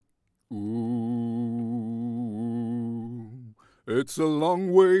Ooh, it's a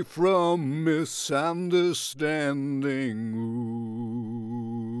long way from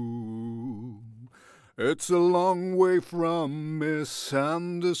misunderstanding. Ooh, it's a long way from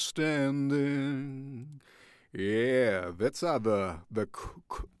misunderstanding. Yeah, that's okay.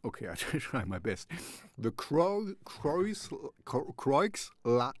 I try my best. The Croix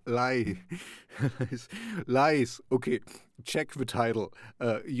lie lies. Okay, check the title.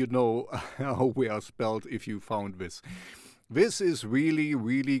 You know how we are spelled if you found this. This is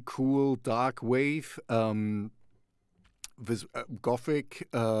really cool dark wave. This gothic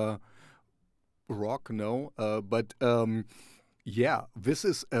rock, no, but yeah, this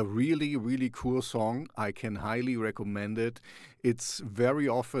is a really cool song. I can highly recommend it. It's very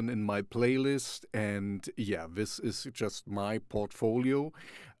often in my playlist, and yeah, this is just my portfolio.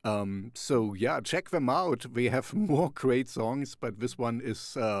 So yeah, check them out. We have more great songs, but this one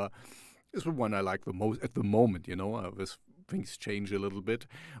is the one I like the most at the moment. This things change a little bit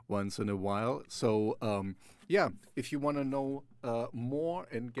once in a while. So yeah, if you want to know more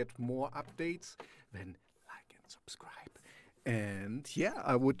and get more updates, then like and subscribe. And yeah,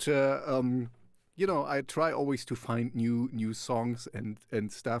 I would, I try always to find new songs and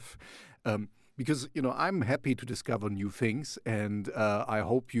stuff, because I'm happy to discover new things, and I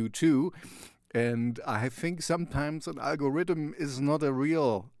hope you too. And I think sometimes an algorithm is not a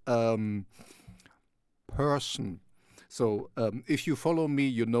real person. So if you follow me,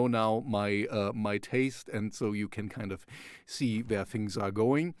 you know now my taste, and so you can kind of see where things are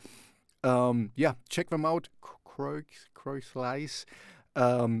going. Yeah, check them out. Kreuzleis.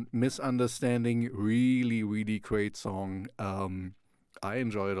 Misunderstanding, really great song. I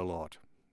enjoy it a lot.